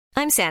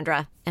I'm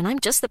Sandra, and I'm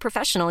just the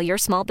professional your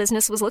small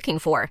business was looking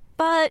for.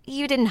 But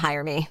you didn't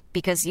hire me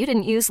because you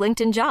didn't use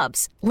LinkedIn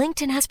Jobs.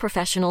 LinkedIn has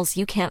professionals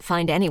you can't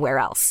find anywhere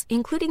else,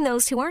 including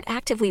those who aren't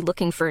actively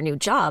looking for a new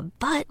job,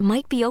 but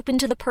might be open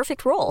to the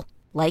perfect role,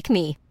 like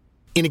me.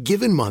 In a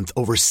given month,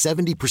 over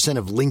 70%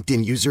 of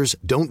LinkedIn users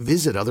don't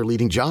visit other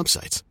leading job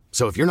sites.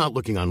 So if you're not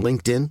looking on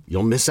LinkedIn,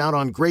 you'll miss out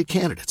on great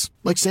candidates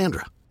like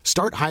Sandra.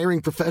 Start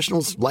hiring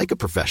professionals like a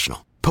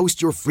professional.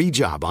 Post your free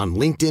job on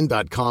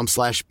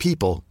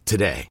linkedin.com/people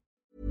today.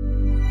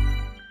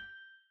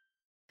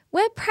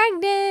 We're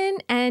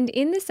pregnant, and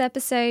in this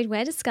episode,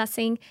 we're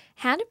discussing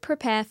how to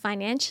prepare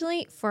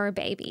financially for a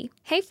baby.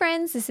 Hey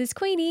friends, this is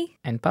Queenie.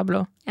 And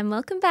Pablo. And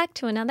welcome back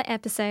to another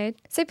episode.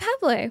 So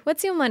Pablo,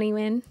 what's your money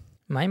win?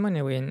 My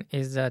money win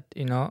is that,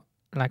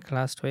 like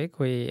last week,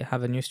 we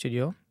have a new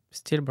studio,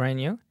 still brand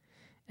new.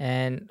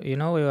 And, we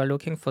were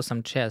looking for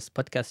some chairs,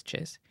 podcast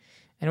chairs.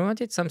 And we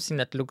wanted something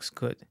that looks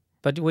good.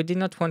 But we did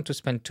not want to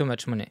spend too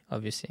much money,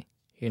 obviously.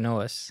 You know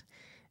us.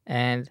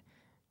 And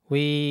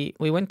we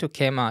went to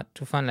Kmart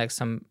to find like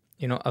some,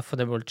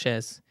 affordable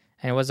chairs.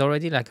 And it was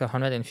already like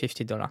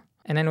 $150.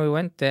 And then we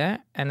went there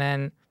and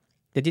then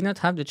they did not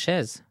have the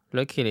chairs,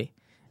 luckily.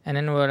 And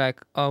then we were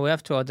like, oh, we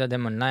have to order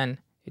them online,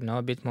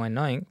 a bit more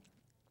annoying.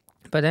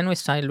 But then we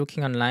started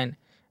looking online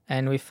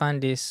and we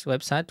found this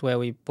website where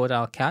we bought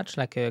our couch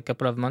like a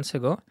couple of months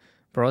ago,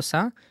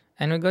 Brosa.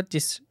 And we got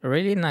these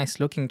really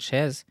nice looking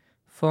chairs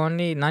for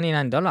only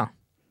 $99.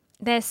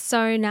 They're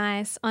so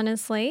nice,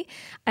 honestly.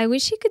 I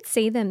wish you could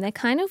see them. They're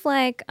kind of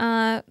like,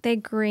 they're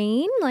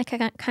green,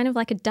 kind of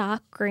like a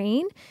dark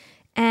green.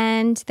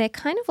 And they're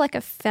kind of like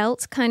a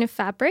felt kind of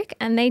fabric.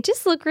 And they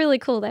just look really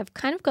cool. They've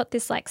kind of got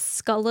this like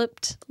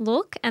scalloped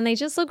look and they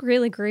just look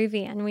really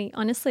groovy. And we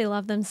honestly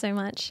love them so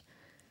much.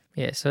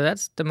 Yeah, so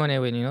that's the money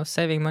win,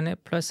 saving money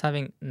plus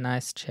having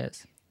nice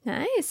chairs.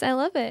 Nice. I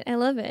love it. I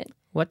love it.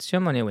 What's your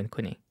money win,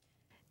 Queenie?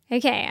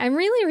 Okay, I'm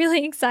really,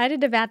 really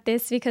excited about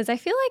this because I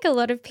feel like a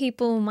lot of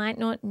people might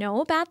not know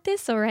about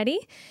this already.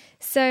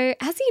 So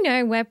as you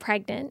know, we're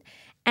pregnant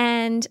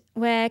and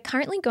we're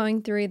currently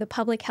going through the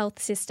public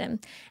health system.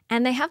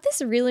 And they have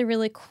this really,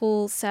 really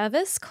cool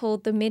service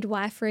called the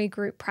Midwifery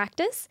Group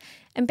Practice.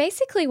 And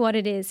basically what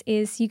it is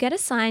you get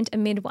assigned a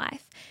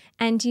midwife.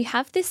 And you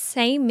have this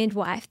same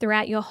midwife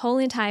throughout your whole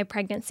entire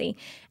pregnancy.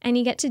 And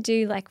you get to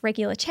do like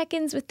regular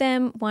check-ins with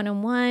them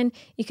one-on-one.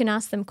 You can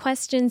ask them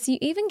questions. You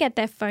even get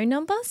their phone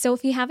number. So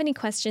if you have any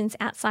questions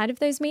outside of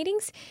those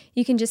meetings,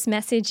 you can just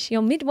message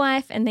your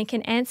midwife and they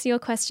can answer your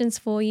questions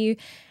for you.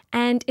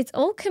 And it's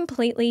all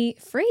completely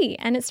free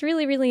and it's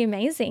really, really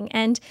amazing.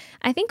 And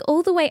I think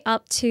all the way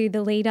up to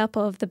the lead up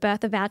of the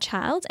birth of our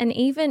child and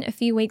even a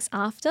few weeks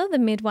after, the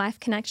midwife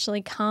can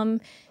actually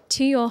come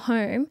to your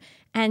home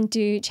and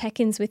do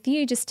check-ins with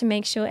you just to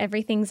make sure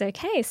everything's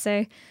okay.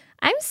 So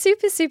I'm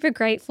super, super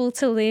grateful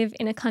to live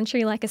in a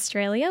country like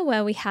Australia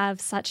where we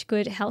have such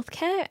good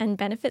healthcare and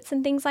benefits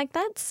and things like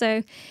that.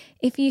 So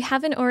if you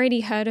haven't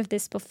already heard of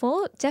this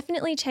before,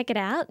 definitely check it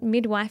out,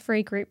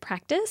 Midwifery Group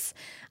Practice.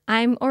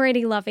 I'm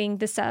already loving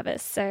the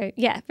service. So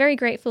yeah, very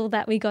grateful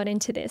that we got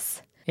into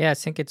this. Yeah, I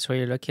think it's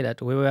really lucky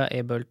that we were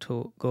able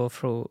to go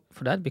through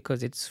for that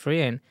because it's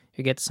free and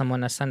you get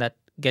someone assigned that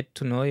get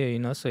to know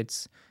you, so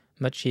it's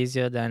much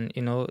easier than,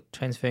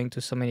 transferring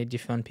to so many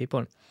different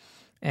people.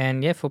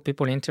 And yeah, for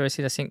people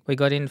interested, I think we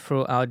got in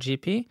through our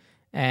GP.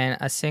 And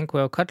I think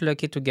we were quite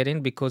lucky to get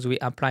in because we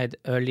applied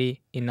early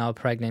in our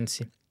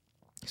pregnancy.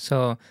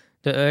 So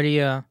the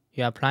earlier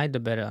you apply, the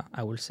better,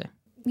 I will say.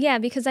 Yeah,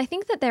 because I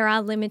think that there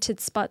are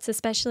limited spots,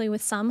 especially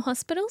with some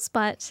hospitals.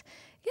 But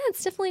yeah,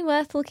 it's definitely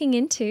worth looking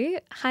into.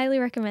 Highly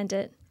recommend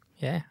it.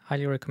 Yeah,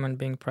 highly recommend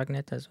being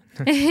pregnant as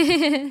well.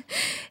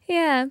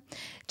 Yeah.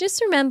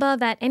 Just remember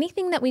that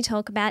anything that we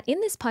talk about in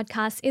this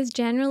podcast is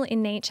general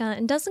in nature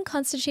and doesn't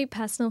constitute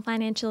personal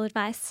financial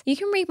advice. You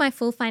can read my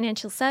full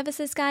financial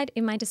services guide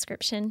in my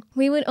description.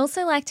 We would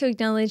also like to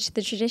acknowledge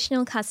the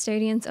traditional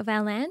custodians of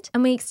our land,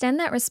 and we extend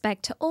that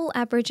respect to all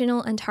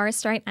Aboriginal and Torres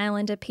Strait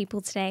Islander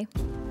people today.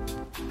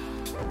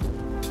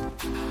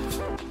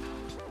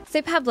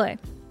 So Pablo,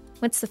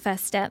 what's the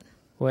first step?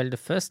 Well, the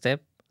first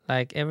step,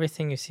 like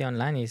everything you see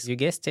online, is, you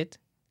guessed it,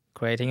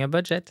 creating a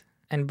budget.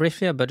 And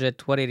briefly, a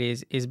budget, what it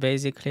is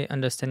basically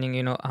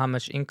understanding, how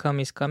much income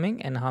is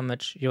coming and how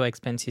much your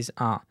expenses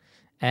are.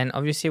 And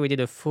obviously, we did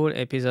a full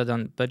episode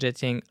on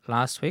budgeting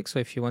last week. So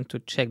if you want to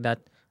check that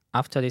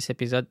after this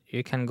episode,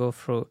 you can go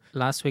through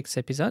last week's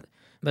episode.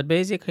 But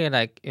basically,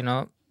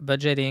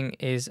 budgeting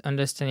is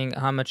understanding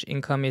how much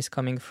income is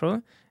coming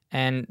through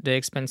and the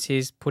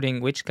expenses,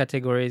 putting which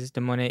categories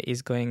the money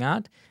is going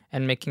out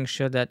and making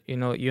sure that,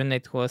 your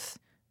net worth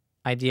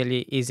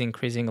ideally is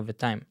increasing over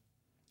time.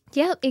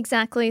 Yep,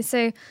 exactly.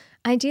 So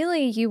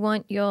ideally you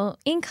want your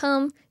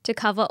income to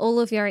cover all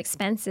of your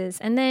expenses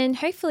and then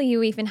hopefully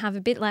you even have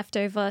a bit left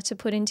over to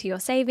put into your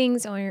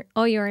savings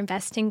or your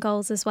investing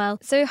goals as well.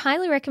 So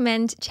highly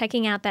recommend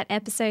checking out that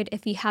episode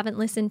if you haven't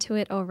listened to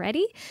it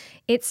already.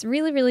 It's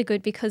really, really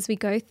good because we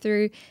go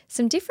through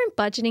some different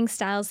budgeting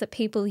styles that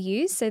people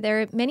use. So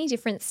there are many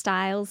different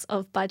styles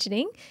of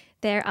budgeting.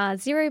 There are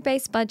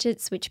zero-based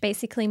budgets, which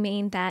basically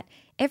mean that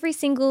every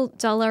single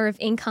dollar of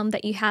income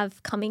that you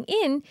have coming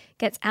in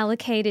gets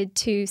allocated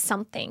to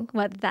something,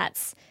 whether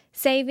that's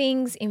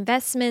savings,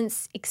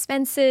 investments,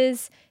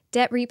 expenses,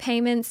 debt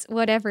repayments,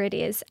 whatever it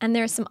is. And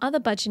there are some other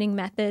budgeting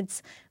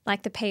methods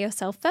like the pay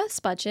yourself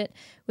first budget,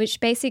 which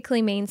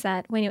basically means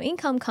that when your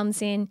income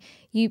comes in,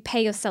 you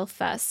pay yourself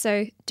first.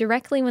 So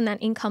directly when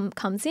that income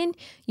comes in,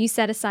 you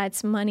set aside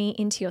some money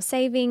into your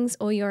savings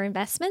or your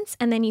investments,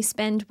 and then you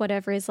spend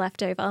whatever is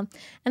left over.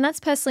 And that's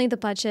personally the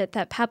budget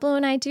that Pablo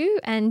and I do.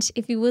 And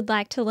if you would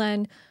like to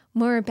learn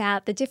more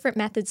about the different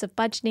methods of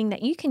budgeting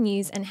that you can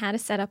use and how to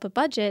set up a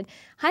budget,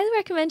 highly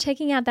recommend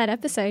checking out that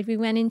episode. We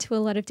went into a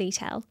lot of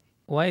detail.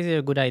 Why is it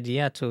a good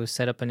idea to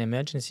set up an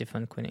emergency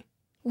fund, Queenie?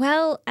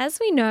 Well, as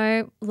we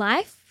know,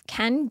 life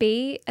can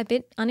be a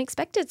bit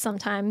unexpected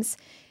sometimes.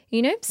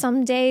 You know,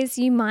 some days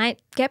you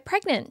might get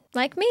pregnant,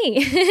 like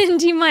me,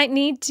 and you might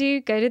need to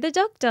go to the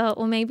doctor,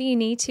 or maybe you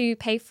need to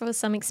pay for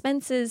some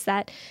expenses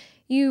that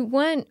you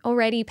weren't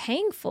already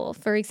paying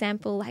for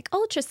example, like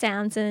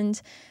ultrasounds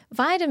and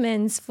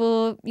vitamins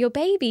for your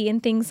baby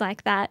and things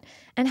like that.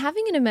 And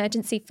having an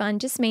emergency fund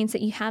just means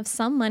that you have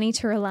some money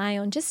to rely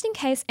on just in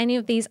case any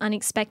of these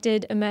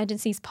unexpected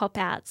emergencies pop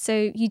out.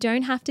 So you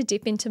don't have to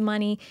dip into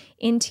money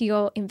into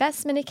your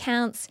investment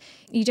accounts.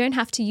 You don't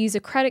have to use a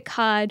credit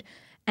card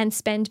and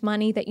spend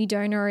money that you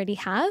don't already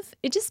have.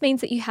 It just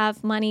means that you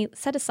have money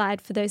set aside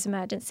for those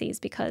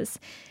emergencies because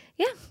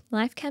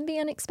life can be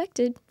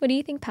unexpected. What do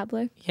you think,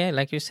 Pablo? Yeah,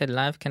 like you said,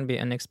 life can be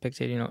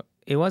unexpected. You know,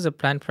 it was a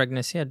planned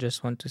pregnancy. I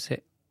just want to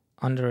say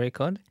on the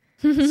record.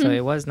 So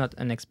it was not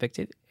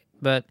unexpected.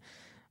 But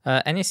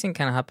anything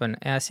can happen.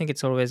 And I think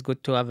it's always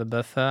good to have a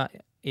buffer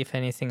if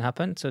anything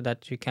happens so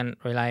that you can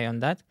rely on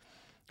that.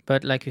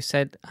 But like you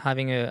said,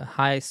 having a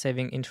high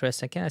saving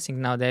interest account, I think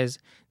nowadays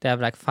they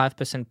have like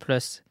 5%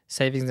 plus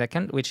savings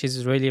account, which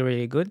is really,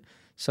 really good.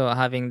 So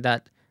having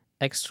that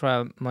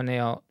extra money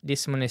or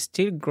this money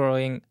still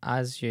growing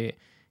as you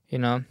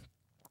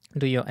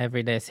do your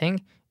everyday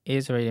thing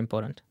is really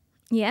important.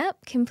 Yeah,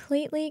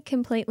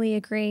 completely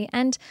agree.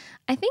 And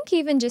I think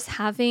even just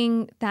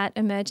having that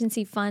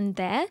emergency fund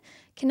there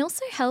can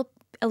also help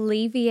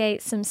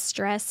alleviate some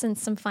stress and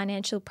some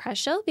financial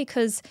pressure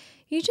because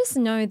you just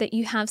know that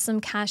you have some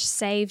cash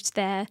saved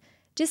there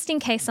just in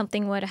case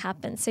something were to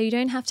happen. So you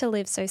don't have to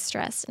live so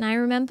stressed. And I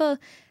remember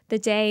the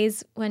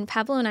days when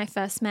Pablo and I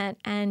first met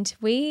and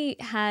we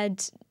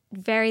had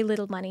very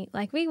little money.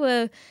 Like we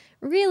were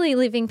really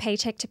living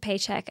paycheck to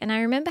paycheck. And I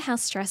remember how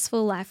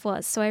stressful life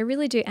was. So I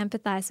really do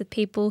empathize with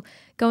people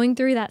going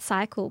through that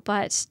cycle.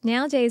 But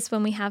nowadays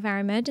when we have our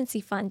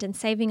emergency fund and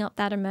saving up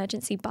that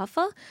emergency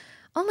buffer,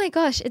 oh my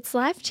gosh, it's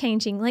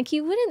life-changing. Like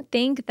you wouldn't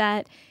think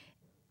that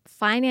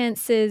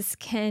finances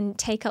can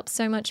take up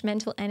so much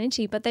mental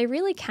energy, but they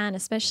really can,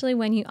 especially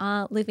when you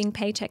are living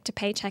paycheck to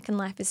paycheck and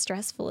life is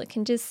stressful. It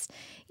can just,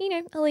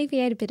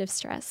 alleviate a bit of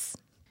stress.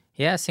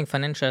 Yeah, I think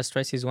financial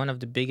stress is one of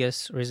the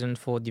biggest reasons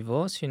for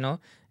divorce,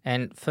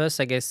 And first,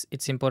 I guess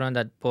it's important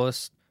that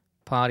both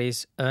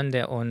parties earn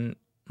their own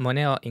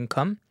money or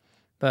income,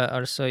 but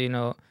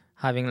also,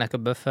 having like a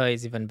buffer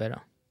is even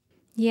better.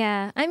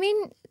 Yeah, I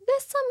mean,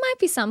 might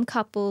be some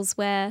couples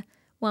where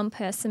one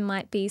person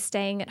might be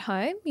staying at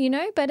home,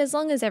 but as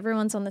long as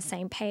everyone's on the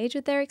same page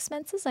with their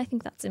expenses, I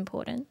think that's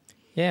important.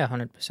 Yeah,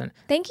 100%.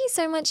 Thank you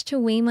so much to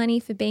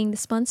WeMoney for being the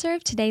sponsor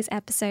of today's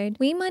episode.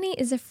 WeMoney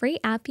is a free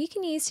app you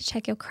can use to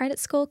check your credit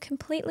score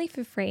completely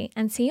for free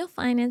and see your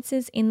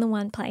finances in the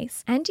one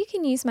place. And you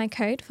can use my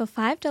code for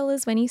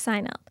 $5 when you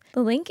sign up.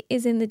 The link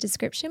is in the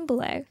description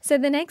below. So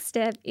the next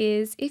step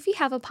is if you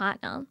have a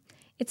partner,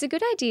 it's a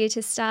good idea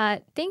to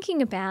start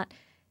thinking about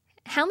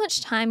how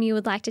much time you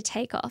would like to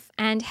take off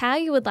and how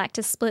you would like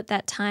to split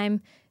that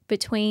time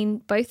between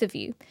both of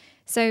you.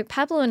 So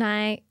Pablo and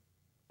I,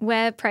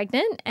 we're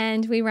pregnant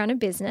and we run a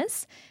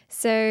business.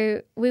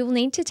 So we will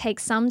need to take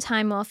some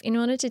time off in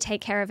order to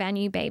take care of our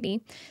new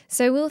baby.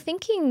 So we were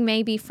thinking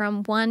maybe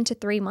from 1 to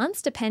 3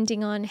 months,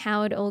 depending on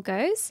how it all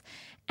goes.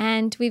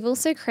 And we've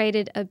also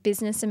created a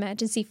business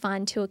emergency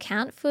fund to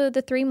account for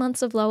the 3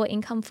 months of lower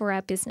income for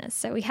our business.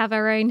 So we have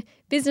our own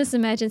business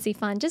emergency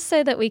fund just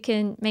so that we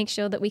can make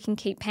sure that we can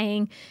keep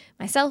paying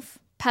myself,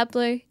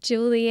 Pablo,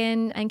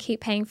 Julian, and keep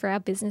paying for our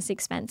business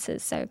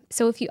expenses.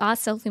 So if you are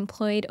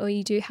self-employed or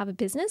you do have a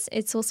business,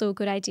 it's also a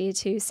good idea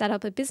to set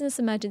up a business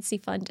emergency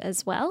fund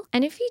as well.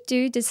 And if you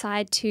do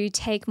decide to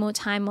take more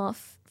time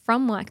off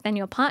from work than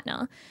your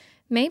partner,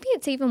 maybe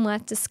it's even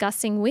worth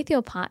discussing with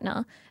your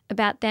partner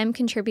about them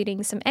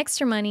contributing some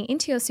extra money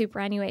into your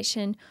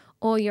superannuation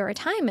or your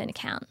retirement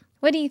account.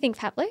 What do you think,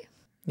 Pablo?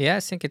 Yeah, I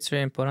think it's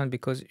very important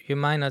because you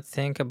might not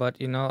think about,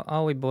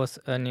 are we both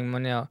earning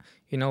money or,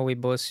 we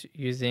both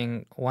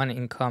using one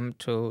income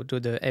to do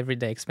the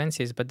everyday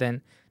expenses. But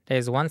then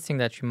there's one thing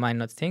that you might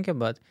not think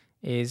about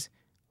is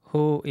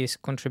who is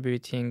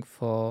contributing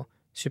for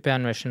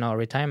superannuation or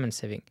retirement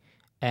saving.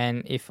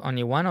 And if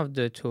only one of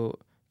the two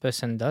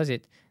person does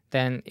it,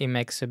 then it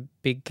makes a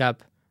big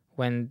gap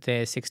when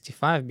they're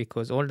 65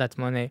 because all that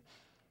money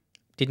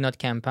did not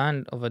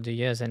compound over the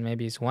years and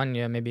maybe it's 1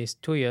 year, maybe it's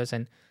 2 years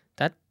and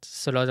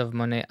that's a lot of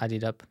money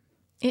added up.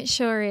 It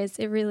sure is.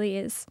 It really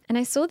is. And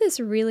I saw this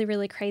really,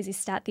 really crazy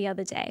stat the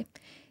other day.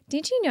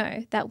 Did you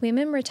know that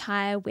women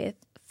retire with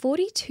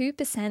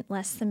 42%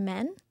 less than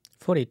men?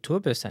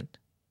 42%?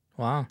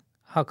 Wow.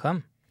 How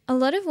come? A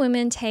lot of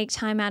women take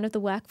time out of the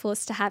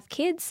workforce to have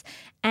kids,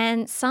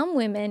 and some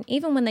women,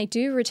 even when they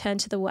do return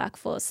to the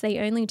workforce, they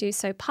only do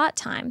so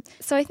part-time.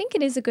 So I think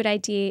it is a good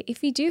idea,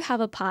 if you do have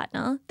a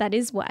partner that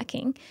is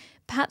working,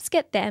 perhaps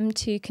get them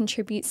to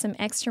contribute some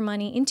extra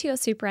money into your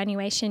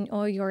superannuation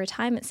or your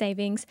retirement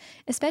savings,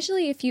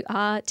 especially if you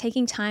are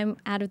taking time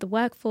out of the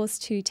workforce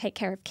to take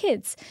care of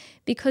kids,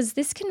 because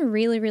this can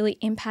really, really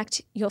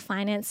impact your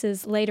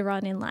finances later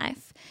on in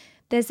life.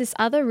 There's this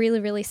other really,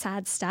 really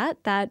sad stat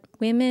that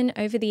women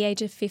over the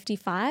age of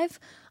 55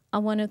 are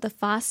one of the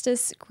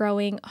fastest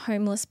growing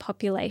homeless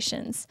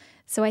populations.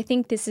 So I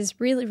think this is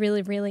really,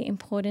 really, really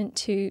important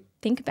to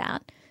think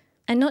about.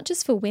 And not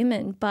just for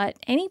women, but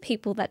any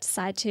people that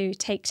decide to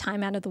take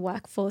time out of the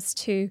workforce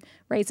to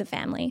raise a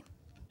family.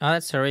 Oh,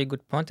 that's a really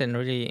good point and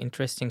really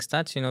interesting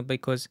stats,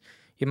 because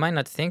you might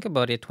not think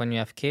about it when you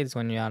have kids,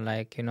 when you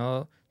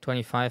are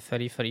 25,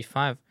 30,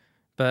 35.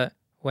 But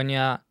when you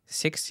are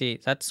 60,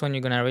 that's when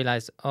you're going to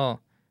realize, oh,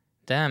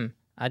 damn,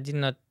 I did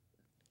not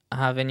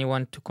have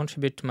anyone to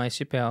contribute to my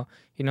super.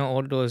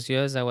 All those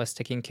years I was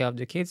taking care of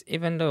the kids,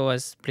 even though it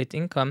was split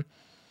income,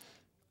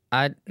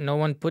 no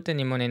one put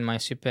any money in my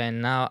super,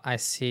 and now I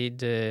see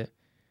the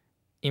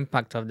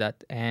impact of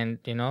that. And,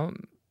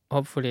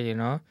 hopefully,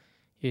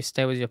 you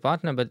stay with your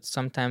partner, but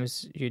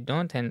sometimes you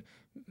don't, and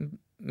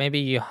maybe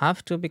you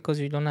have to because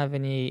you don't have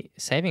any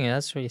saving.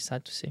 That's really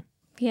sad to see.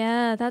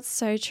 Yeah, that's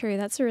so true.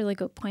 That's a really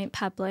good point,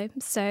 Pablo.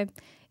 So,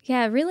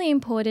 yeah, really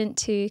important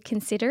to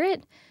consider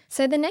it.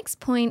 So the next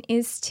point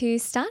is to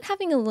start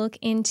having a look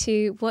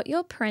into what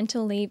your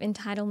parental leave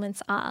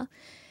entitlements are.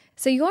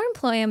 So your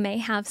employer may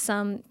have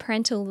some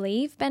parental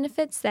leave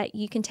benefits that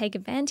you can take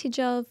advantage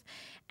of,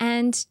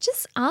 and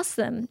just ask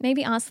them,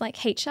 maybe ask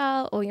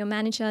HR or your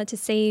manager to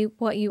see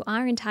what you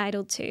are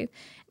entitled to.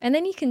 And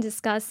then you can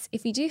discuss,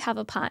 if you do have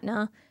a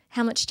partner,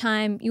 how much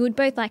time you would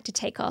both like to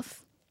take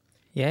off.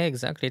 Yeah,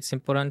 exactly. It's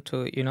important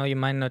to, you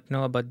might not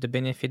know about the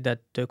benefit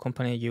that the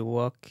company you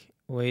work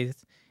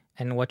with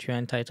and what you're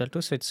entitled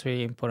to. So it's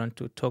really important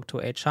to talk to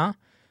HR.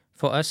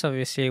 For us,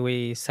 obviously,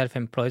 we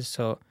self-employed,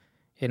 so,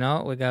 we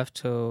have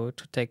to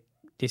take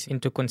this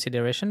into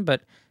consideration.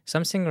 But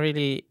something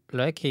really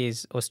lucky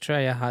is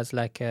Australia has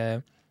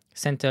a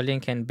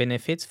Centrelink and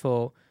benefits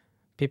for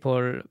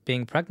people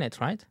being pregnant,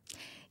 right?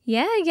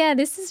 Yeah,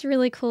 this is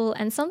really cool.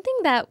 And something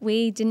that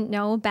we didn't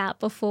know about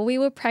before we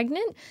were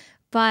pregnant,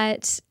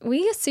 but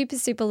we are super,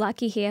 super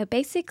lucky here.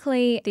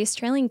 Basically, the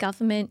Australian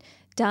government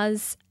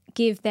does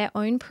give their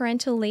own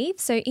parental leave.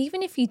 So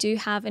even if you do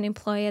have an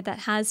employer that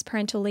has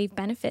parental leave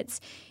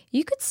benefits,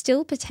 you could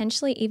still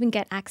potentially even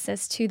get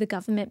access to the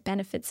government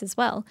benefits as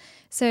well.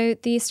 So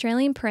the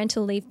Australian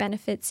parental leave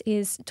benefits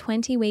is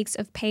 20 weeks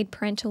of paid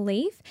parental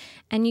leave,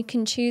 and you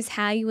can choose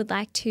how you would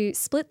like to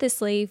split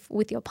this leave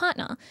with your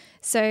partner.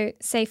 So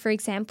say, for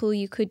example,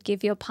 you could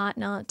give your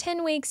partner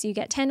 10 weeks, you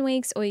get 10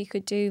 weeks, or you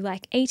could do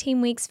 18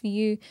 weeks for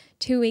you,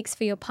 2 weeks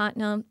for your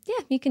partner.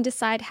 Yeah, you can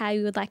decide how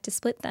you would like to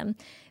split them.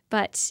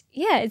 But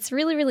yeah, it's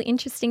really, really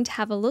interesting to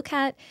have a look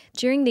at.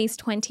 During these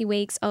 20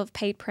 weeks of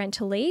paid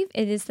parental leave,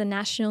 it is the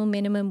national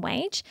minimum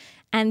wage.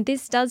 And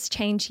this does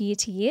change year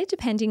to year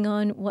depending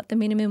on what the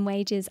minimum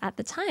wage is at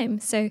the time.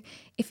 So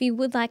if you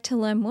would like to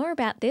learn more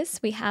about this,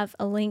 we have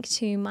a link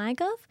to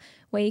MyGov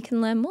where you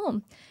can learn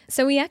more.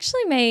 So we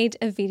actually made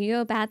a video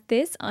about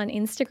this on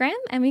Instagram,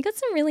 and we got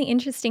some really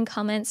interesting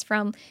comments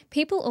from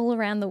people all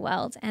around the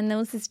world. And there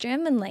was this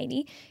German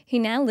lady who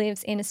now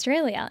lives in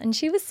Australia, and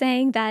she was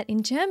saying that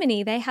in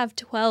Germany they have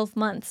 12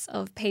 months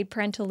of paid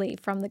parental leave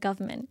from the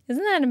government.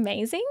 Isn't that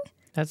amazing?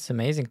 That's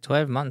amazing.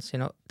 12 months,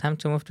 time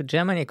to move to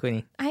Germany,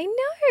 Queenie.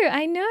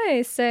 I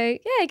know. So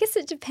yeah, I guess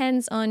it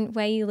depends on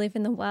where you live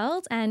in the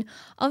world. And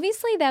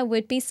obviously there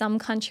would be some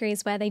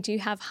countries where they do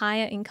have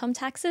higher income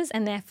taxes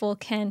and therefore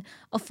can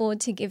afford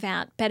to give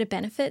out better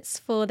benefits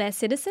for their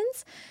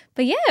citizens.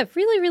 But yeah,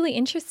 really, really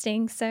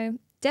interesting. So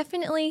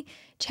definitely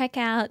check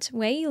out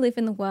where you live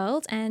in the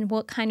world and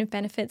what kind of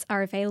benefits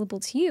are available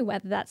to you,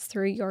 whether that's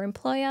through your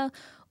employer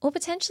or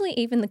potentially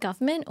even the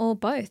government, or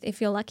both if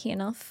you're lucky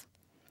enough.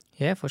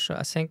 Yeah, for sure.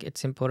 I think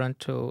it's important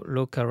to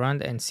look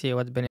around and see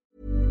what benefits.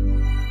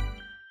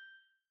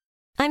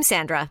 I'm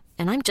Sandra,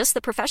 and I'm just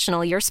the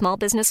professional your small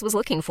business was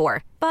looking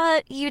for.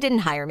 But you didn't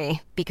hire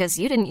me because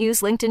you didn't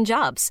use LinkedIn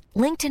Jobs.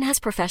 LinkedIn has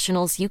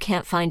professionals you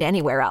can't find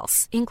anywhere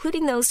else,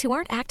 including those who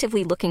aren't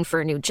actively looking for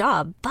a new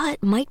job,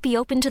 but might be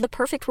open to the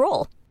perfect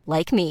role,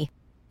 like me.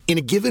 In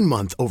a given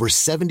month, over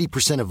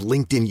 70% of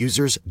LinkedIn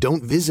users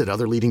don't visit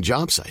other leading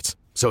job sites.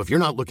 So if you're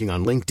not looking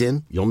on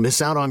LinkedIn, you'll miss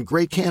out on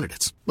great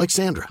candidates like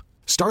Sandra.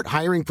 Start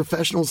hiring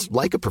professionals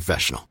like a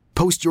professional.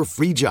 Post your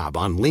free job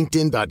on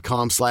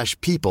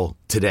linkedin.com/people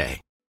today.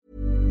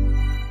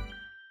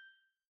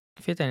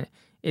 And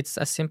it's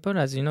as simple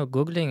as,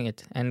 Googling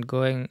it and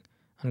going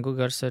on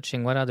Google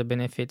searching what are the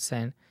benefits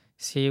and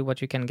see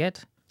what you can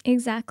get.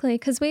 Exactly,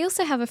 because we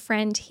also have a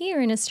friend here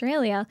in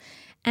Australia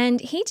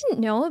and he didn't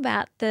know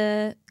about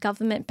the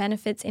government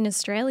benefits in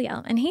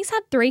Australia and he's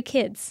had 3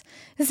 kids.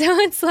 So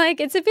it's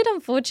a bit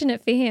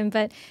unfortunate for him,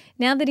 but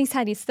now that he's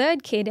had his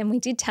 3rd kid and we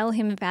did tell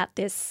him about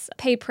this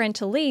paid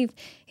parental leave,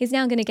 he's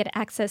now going to get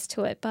access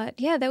to it. But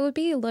yeah, there would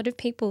be a lot of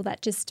people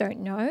that just don't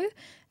know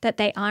that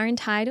they are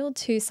entitled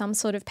to some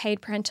sort of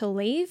paid parental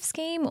leave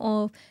scheme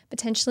or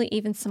potentially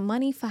even some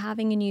money for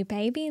having a new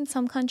baby in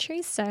some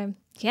countries. So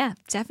yeah,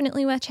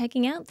 definitely worth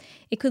checking out.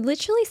 It could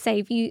literally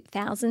save you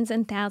thousands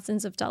and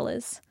thousands of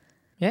dollars.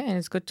 Yeah, and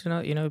it's good to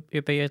know,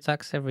 you pay your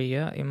tax every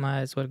year. It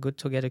might as well good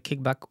to get a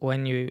kickback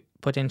when you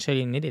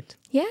potentially need it.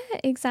 Yeah,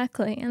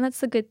 exactly. And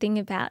that's the good thing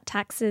about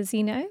taxes,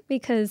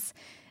 because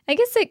I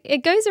guess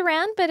it goes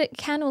around, but it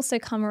can also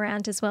come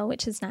around as well,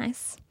 which is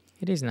nice.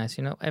 It is nice,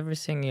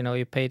 everything,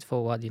 you paid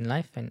forward in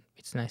life, and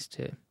it's nice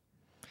to,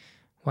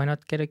 why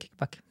not get a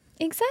kickback?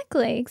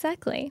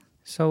 Exactly.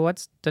 So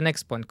what's the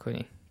next point,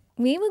 Connie?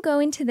 We will go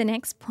into the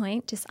next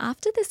point just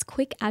after this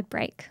quick ad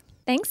break.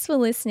 Thanks for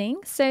listening.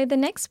 So the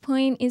next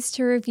point is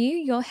to review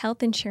your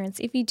health insurance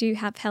if you do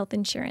have health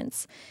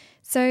insurance.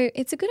 So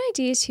it's a good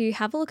idea to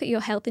have a look at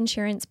your health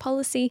insurance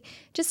policy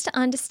just to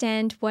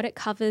understand what it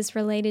covers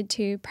related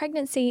to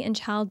pregnancy and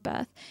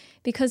childbirth,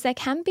 because there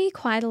can be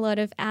quite a lot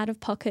of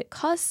out-of-pocket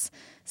costs,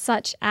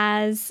 such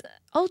as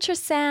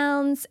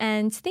ultrasounds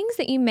and things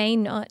that you may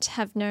not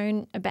have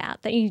known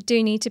about that you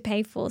do need to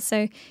pay for.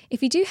 So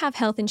if you do have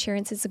health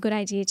insurance, it's a good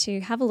idea to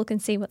have a look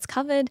and see what's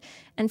covered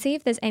and see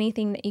if there's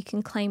anything that you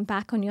can claim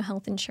back on your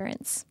health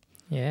insurance.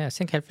 Yeah, I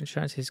think health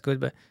insurance is good,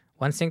 but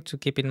one thing to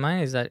keep in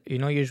mind is that,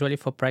 usually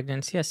for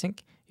pregnancy, I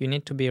think you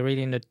need to be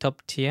really in the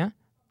top tier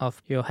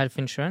of your health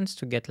insurance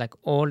to get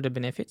all the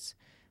benefits.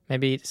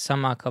 Maybe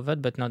some are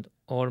covered, but not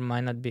all,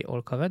 might not be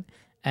all covered.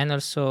 And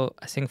also,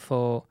 I think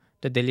for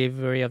the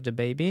delivery of the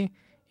baby,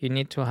 you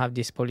need to have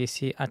this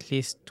policy at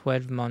least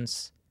 12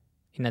 months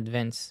in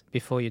advance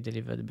before you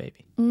deliver the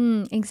baby.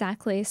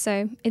 Exactly.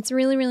 So it's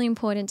really, really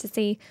important to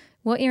see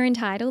what you're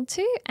entitled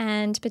to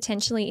and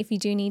potentially if you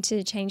do need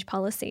to change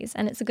policies.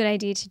 And it's a good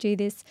idea to do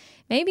this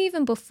maybe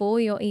even before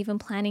you're even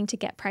planning to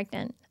get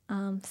pregnant.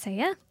 So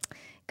yeah,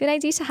 good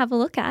idea to have a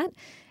look at.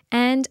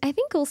 And I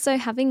think also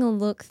having a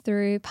look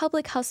through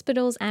public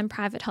hospitals and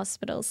private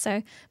hospitals.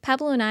 So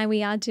Pablo and I,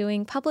 we are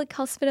doing public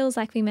hospitals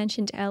like we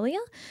mentioned earlier,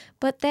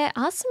 but there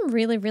are some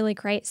really, really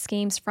great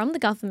schemes from the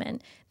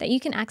government that you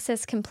can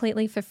access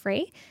completely for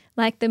free,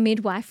 like the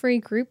midwifery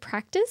group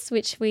practice,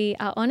 which we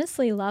are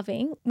honestly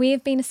loving. We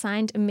have been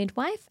assigned a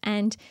midwife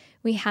and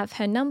we have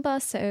her number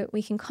so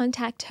we can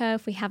contact her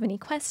if we have any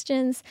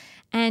questions.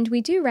 And we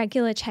do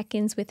regular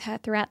check-ins with her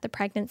throughout the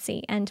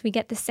pregnancy and we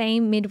get the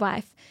same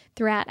midwife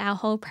throughout our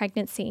whole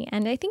pregnancy.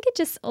 And I think it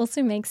just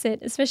also makes it,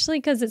 especially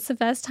because it's the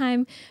first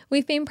time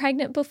we've been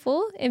pregnant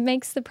before, it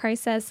makes the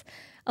process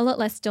a lot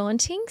less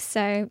daunting.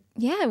 So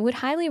yeah, I would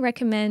highly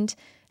recommend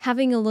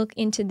having a look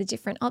into the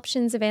different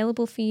options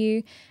available for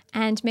you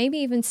and maybe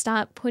even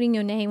start putting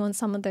your name on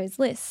some of those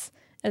lists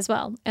as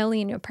well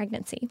early in your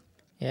pregnancy.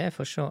 Yeah,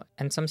 for sure.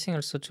 And something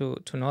also to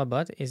know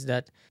about is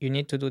that you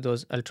need to do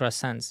those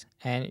ultrasounds.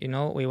 And,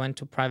 we went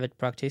to private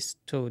practice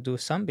to do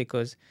some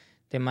because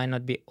they might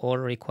not be all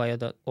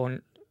required or all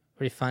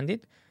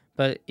refunded.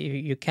 But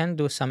you can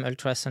do some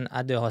ultrasound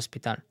at the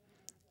hospital.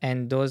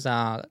 And those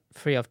are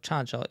free of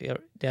charge or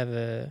they have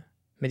a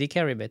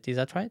Medicare rebate. Is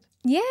that right?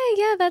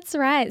 Yeah, that's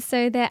right.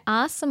 So there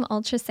are some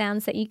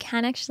ultrasounds that you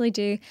can actually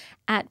do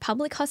at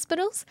public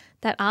hospitals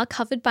that are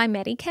covered by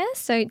Medicare.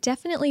 So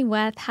definitely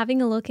worth having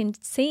a look and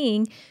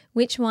seeing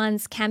which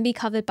ones can be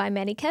covered by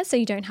Medicare so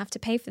you don't have to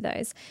pay for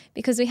those.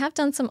 Because we have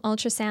done some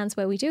ultrasounds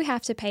where we do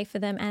have to pay for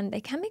them and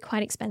they can be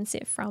quite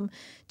expensive, from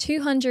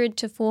 $200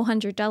 to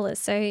 $400.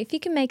 So if you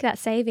can make that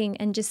saving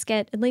and just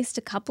get at least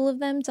a couple of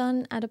them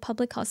done at a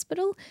public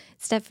hospital,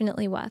 it's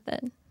definitely worth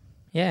it.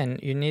 Yeah,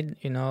 and you need,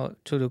 to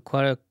do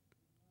quite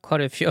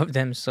a few of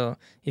them. So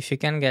if you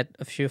can get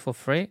a few for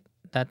free,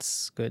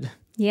 that's good.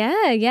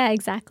 Yeah,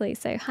 exactly.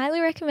 So highly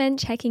recommend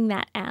checking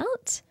that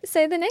out.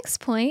 So the next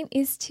point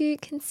is to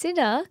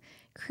consider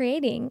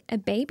creating a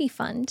baby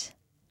fund.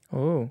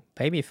 Oh,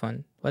 baby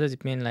fund. What does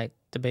it mean? Like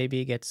the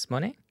baby gets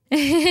money?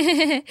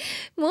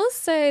 More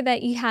so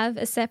that you have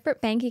a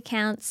separate bank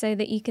account so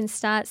that you can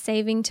start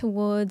saving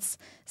towards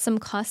some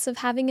costs of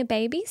having a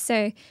baby.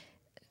 So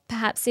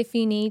perhaps if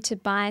you need to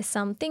buy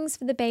some things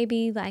for the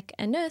baby, like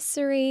a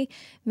nursery,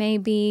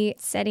 maybe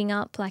setting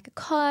up like a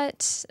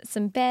cot,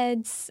 some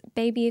beds,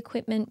 baby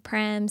equipment,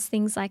 prams,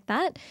 things like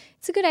that,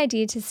 it's a good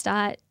idea to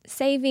start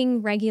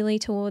saving regularly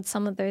towards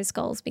some of those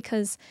goals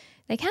because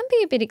they can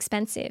be a bit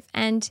expensive.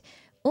 And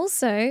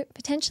also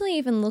potentially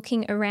even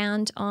looking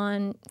around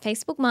on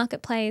Facebook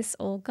Marketplace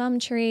or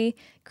Gumtree,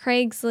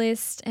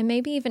 Craigslist, and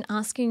maybe even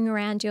asking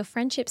around your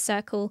friendship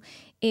circle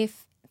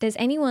if there's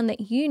anyone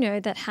that you know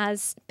that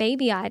has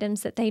baby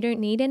items that they don't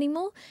need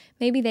anymore,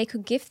 maybe they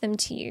could gift them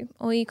to you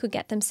or you could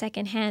get them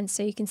secondhand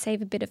so you can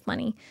save a bit of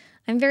money.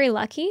 I'm very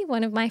lucky.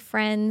 One of my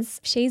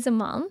friends, she's a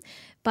mom,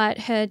 but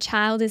her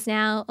child is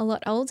now a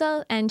lot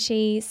older and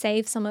she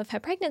saved some of her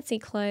pregnancy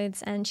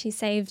clothes and she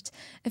saved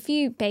a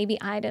few baby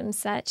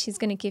items that she's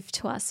going to give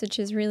to us, which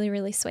is really,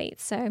 really sweet.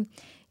 So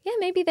yeah,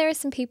 maybe there are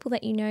some people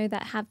that you know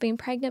that have been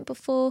pregnant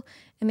before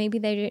and maybe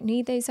they don't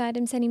need those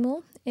items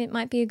anymore. It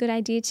might be a good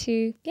idea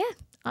to,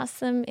 ask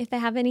them if they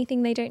have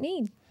anything they don't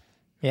need.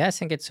 Yeah, I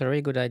think it's a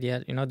really good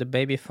idea. The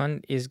baby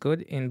fund is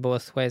good in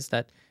both ways,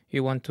 that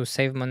you want to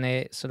save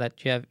money so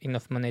that you have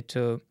enough money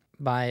to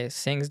buy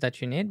things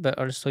that you need, but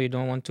also you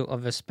don't want to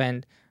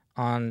overspend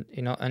on,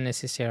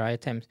 unnecessary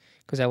items.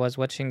 Because I was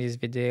watching this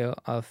video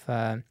of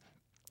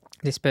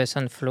this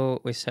person flew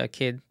with her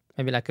kid,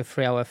 maybe like a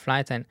 3-hour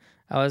flight, and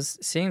I was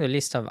seeing the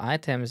list of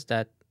items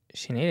that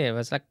she needed. It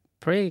was like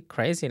pretty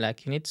crazy.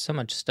 Like you need so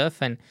much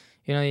stuff, and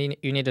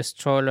you need a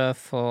stroller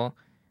for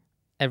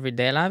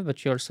everyday life,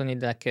 but you also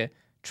need like a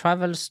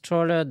travel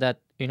stroller that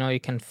you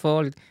can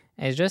fold.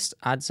 And it just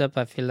adds up,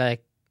 I feel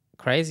like,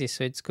 crazy.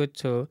 So it's good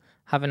to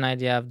have an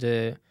idea of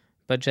the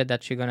budget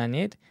that you're gonna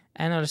need,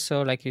 and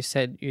also, like you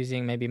said,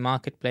 using maybe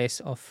marketplace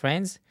or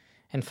friends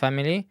and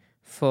family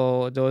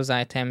for those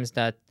items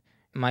that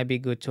might be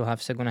good to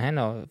have secondhand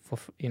or for.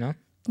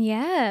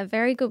 Yeah,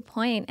 very good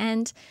point.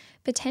 And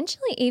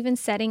potentially even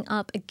setting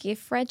up a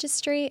gift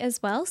registry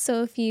as well.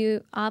 So if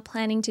you are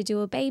planning to do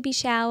a baby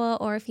shower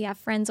or if you have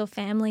friends or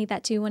family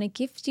that do want to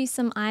gift you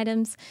some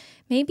items,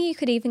 maybe you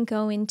could even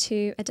go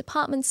into a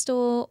department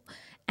store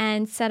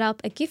and set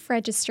up a gift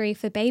registry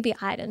for baby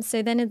items.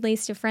 So then at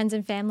least your friends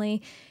and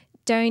family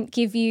don't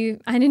give you,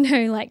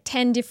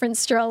 10 different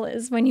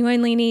strollers when you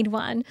only need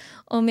one.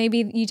 Or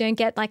maybe you don't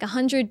get like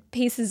 100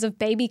 pieces of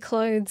baby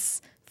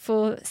clothes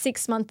for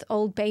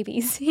 6-month-old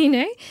babies,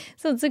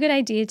 So it's a good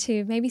idea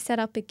to maybe set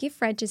up a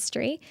gift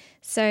registry.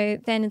 So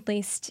then at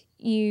least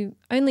you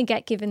only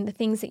get given the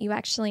things that you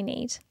actually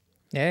need.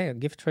 Yeah,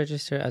 gift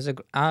register is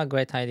a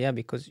great idea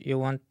because you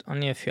want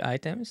only a few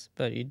items,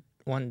 but you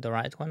want the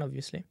right one,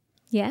 obviously.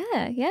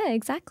 Yeah,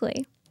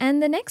 exactly.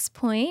 And the next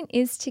point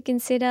is to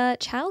consider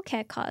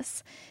childcare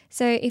costs.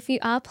 So if you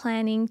are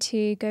planning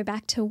to go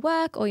back to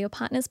work or your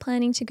partner's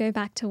planning to go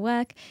back to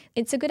work,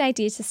 it's a good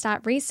idea to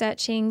start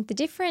researching the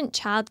different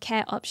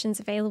childcare options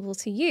available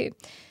to you.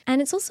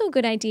 And it's also a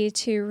good idea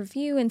to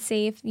review and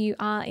see if you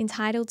are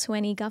entitled to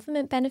any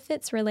government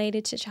benefits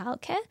related to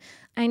childcare.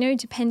 I know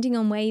depending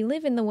on where you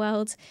live in the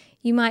world,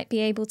 you might be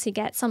able to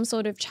get some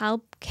sort of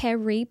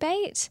childcare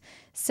rebate.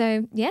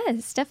 So yeah,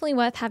 it's definitely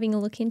worth having a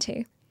look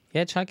into.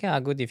 Yeah, childcare are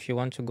good if you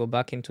want to go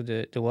back into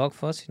the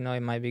workforce. It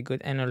might be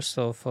good. And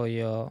also for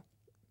your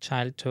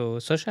child to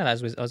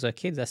socialize with other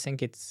kids. I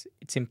think it's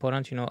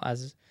important,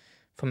 as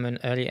from an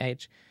early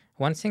age.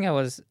 One thing, I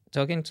was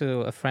talking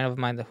to a friend of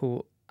mine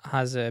who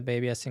has a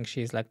baby. I think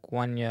she's like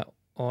 1 year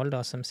old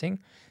or something.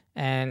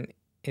 And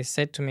he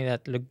said to me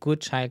that the good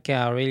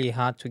childcare are really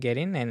hard to get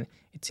in. And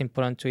it's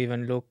important to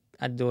even look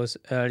at those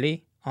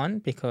early on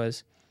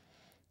because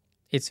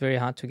it's very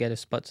hard to get a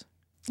spot.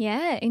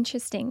 Yeah,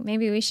 interesting.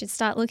 Maybe we should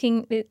start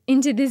looking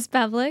into this,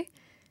 Pablo.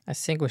 I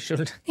think we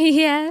should.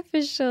 Yeah,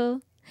 for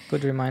sure.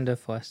 Good reminder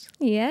for us.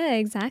 Yeah,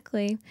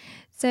 exactly.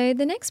 So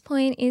the next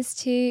point is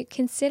to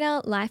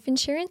consider life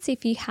insurance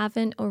if you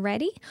haven't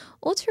already,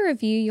 or to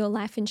review your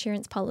life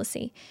insurance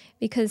policy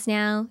because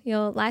now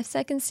your life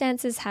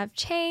circumstances have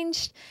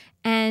changed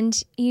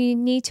and you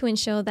need to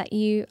ensure that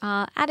you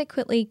are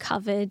adequately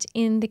covered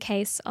in the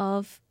case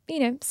of,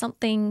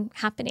 something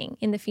happening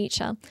in the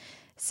future.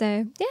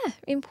 So yeah,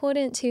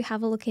 important to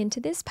have a look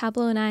into this.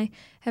 Pablo and I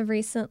have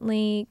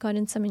recently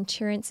gotten some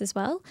insurance as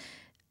well.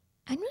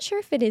 I'm not sure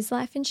if it is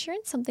life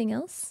insurance, something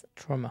else.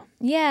 Trauma.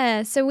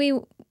 Yeah, so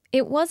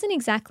it wasn't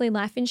exactly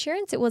life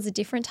insurance. It was a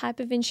different type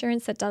of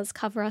insurance that does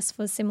cover us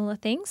for similar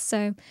things.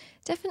 So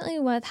definitely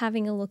worth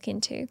having a look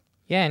into.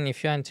 Yeah, and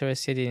if you're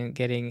interested in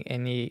getting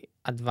any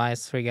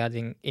advice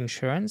regarding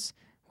insurance,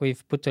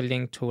 we've put a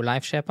link to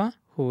LifeSherpa,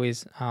 who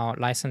is our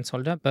license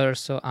holder, but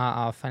also are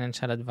our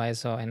financial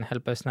advisor and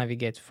help us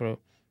navigate through a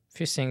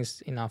few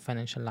things in our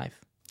financial life.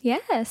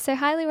 Yeah, so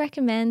highly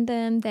recommend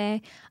them.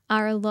 They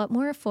are a lot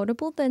more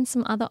affordable than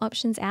some other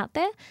options out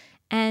there.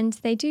 And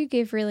they do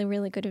give really,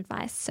 really good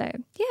advice. So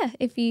yeah,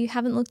 if you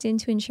haven't looked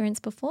into insurance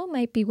before,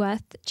 might be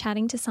worth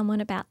chatting to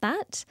someone about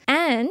that.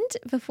 And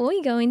before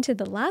we go into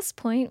the last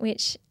point,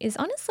 which is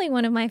honestly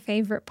one of my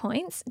favorite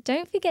points,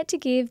 don't forget to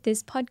give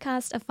this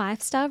podcast a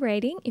 5-star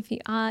rating if you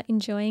are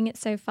enjoying it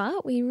so far.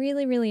 We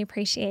really, really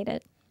appreciate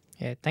it.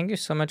 Yeah, thank you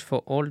so much for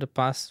all the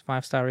past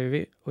 5-star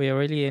review. We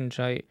really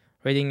enjoy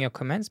reading your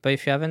comments, but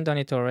if you haven't done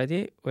it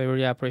already, we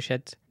really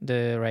appreciate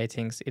the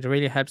ratings. It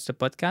really helps the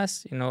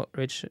podcast,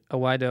 reach a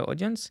wider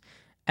audience,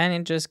 and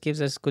it just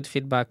gives us good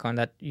feedback on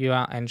that you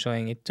are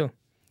enjoying it too.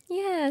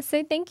 Yeah,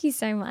 so thank you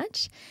so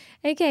much.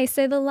 Okay,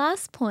 so the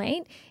last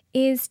point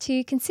is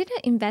to consider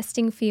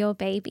investing for your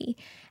baby.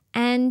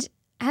 And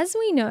as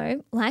we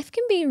know, life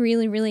can be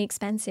really, really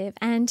expensive,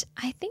 and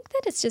I think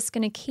that it's just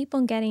going to keep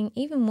on getting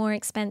even more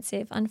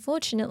expensive,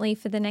 unfortunately,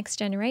 for the next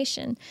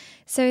generation.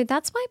 So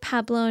that's why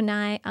Pablo and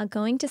I are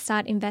going to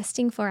start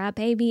investing for our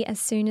baby as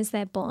soon as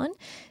they're born.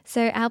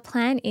 So our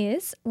plan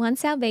is,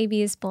 once our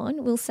baby is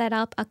born, we'll set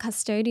up a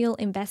custodial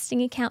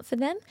investing account for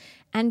them,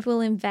 and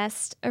we'll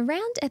invest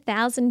around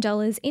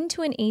 $1,000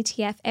 into an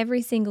ETF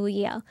every single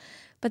year.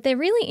 But the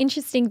really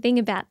interesting thing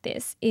about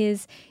this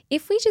is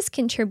if we just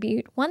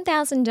contribute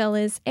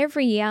 $1,000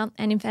 every year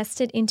and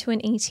invest it into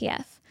an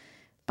ETF,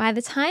 by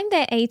the time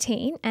they're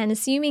 18 and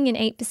assuming an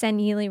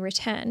 8% yearly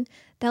return,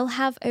 they'll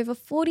have over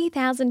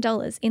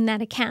 $40,000 in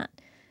that account.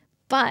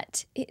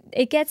 But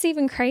it gets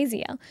even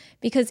crazier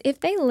because if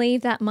they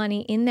leave that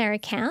money in their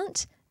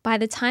account, by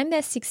the time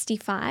they're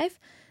 65,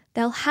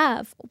 they'll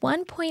have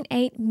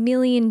 $1.8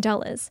 million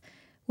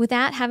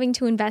without having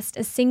to invest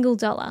a single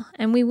dollar,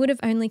 and we would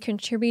have only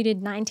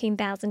contributed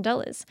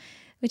 $19,000,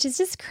 which is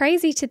just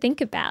crazy to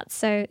think about.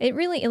 So it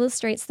really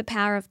illustrates the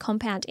power of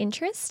compound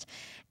interest,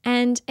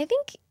 and I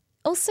think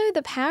also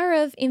the power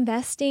of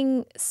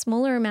investing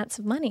smaller amounts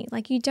of money.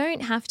 Like, you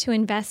don't have to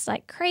invest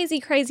like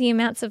crazy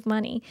amounts of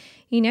money,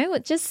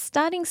 just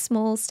starting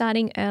small,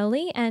 starting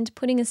early and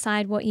putting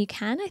aside what you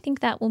can. I think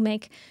that will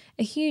make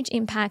a huge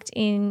impact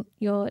in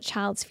your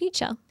child's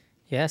future.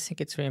 Yeah, I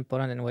think it's really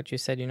important. And what you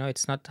said,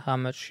 it's not how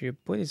much you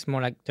put, it's more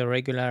like the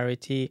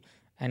regularity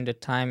and the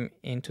time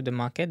into the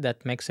market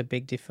that makes a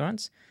big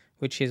difference,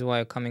 which is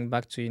why coming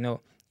back to,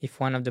 if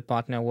one of the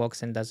partner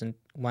works and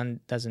one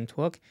doesn't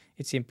work,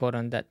 it's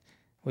important that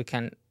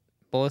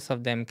both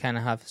of them can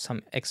have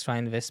some extra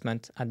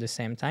investment at the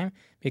same time,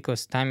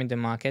 because timing the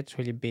market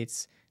really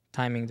beats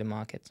timing the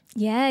market.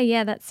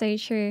 Yeah, that's so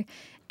true.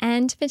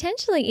 And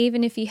potentially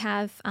even if you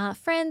have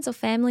friends or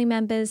family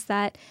members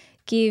that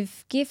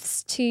give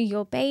gifts to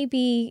your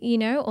baby,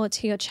 or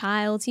to your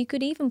child, you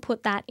could even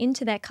put that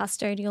into their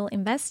custodial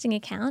investing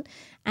account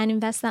and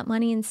invest that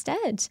money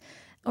instead,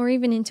 or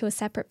even into a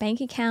separate bank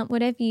account,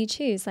 whatever you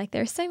choose. Like,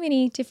 there are so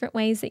many different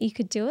ways that you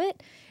could do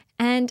it.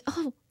 And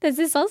there's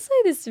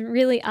this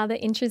really other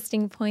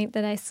interesting point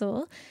that I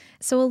saw.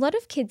 So a lot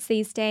of kids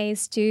these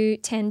days do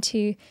tend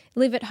to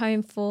live at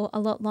home for a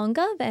lot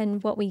longer than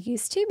what we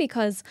used to,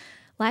 because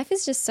life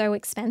is just so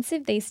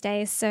expensive these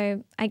days.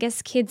 So I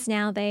guess kids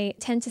now, they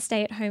tend to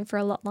stay at home for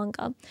a lot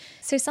longer.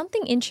 So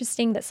something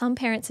interesting that some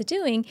parents are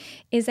doing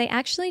is they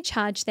actually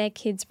charge their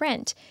kids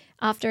rent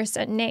after a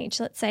certain age,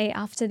 let's say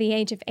after the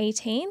age of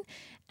 18.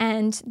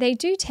 And they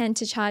do tend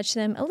to charge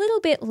them a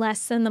little bit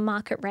less than the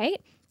market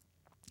rate.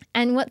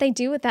 And what they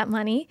do with that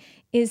money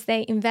is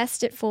they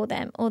invest it for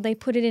them, or they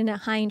put it in a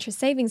high interest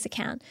savings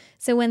account.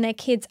 So when their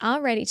kids are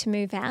ready to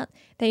move out,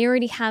 they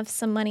already have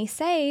some money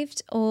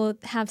saved or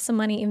have some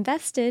money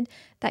invested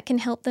that can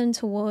help them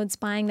towards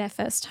buying their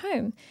first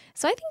home.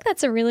 So I think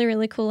that's a really,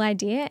 really cool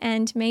idea.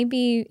 And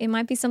maybe it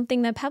might be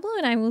something that Pablo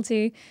and I will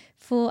do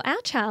for our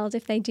child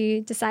if they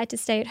do decide to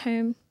stay at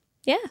home,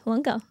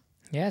 longer.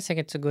 Yeah, I think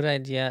it's a good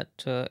idea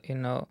to,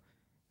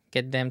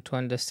 get them to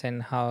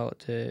understand how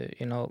the,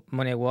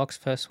 money works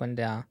first when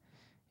they are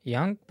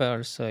young, but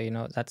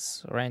also,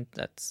 that's rent,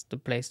 that's the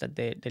place that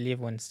they live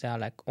when they are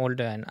like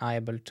older and are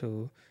able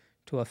to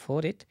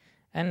afford it.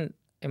 And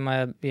it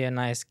might be a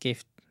nice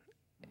gift,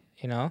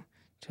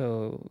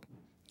 to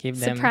give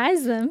them.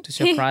 Surprise them. To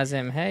surprise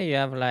them. Hey, you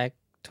have like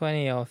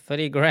 20 or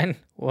 30 grand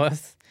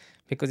worth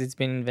because it's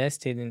been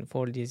invested in for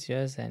all these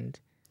years, and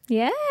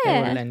they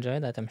will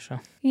enjoy that, I'm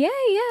sure. Yeah,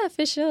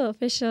 for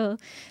sure.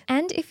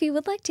 And if you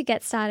would like to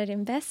get started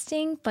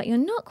investing, but you're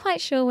not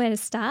quite sure where to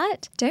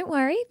start, don't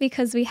worry,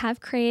 because we have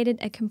created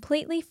a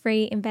completely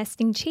free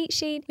investing cheat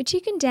sheet, which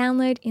you can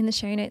download in the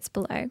show notes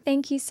below.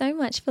 Thank you so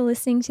much for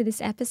listening to this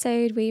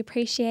episode. We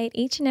appreciate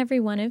each and every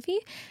one of you.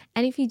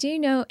 And if you do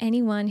know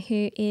anyone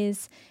who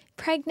is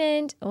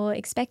pregnant or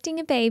expecting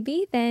a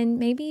baby, then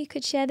maybe you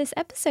could share this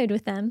episode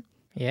with them.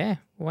 Yeah,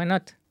 why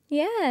not?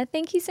 Yeah,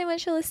 thank you so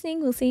much for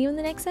listening. We'll see you in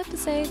the next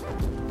episode.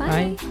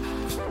 Bye.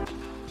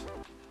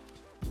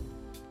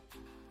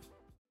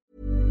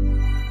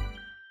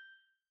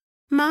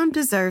 Mom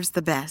deserves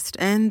the best,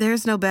 and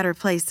there's no better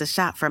place to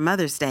shop for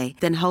Mother's Day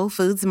than Whole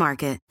Foods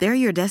Market. They're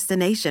your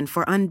destination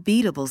for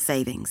unbeatable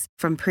savings,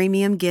 from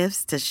premium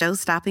gifts to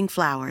show-stopping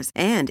flowers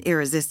and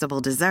irresistible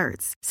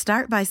desserts.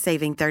 Start by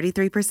saving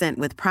 33%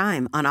 with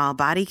Prime on all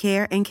body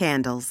care and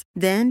candles.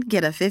 Then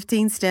get a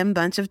 15-stem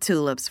bunch of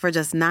tulips for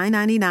just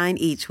 $9.99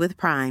 each with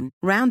Prime.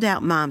 Round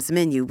out Mom's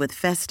menu with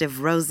festive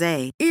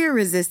rosé,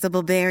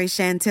 irresistible berry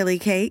chantilly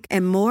cake,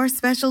 and more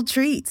special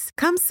treats.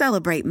 Come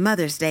celebrate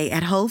Mother's Day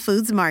at Whole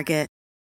Foods Market.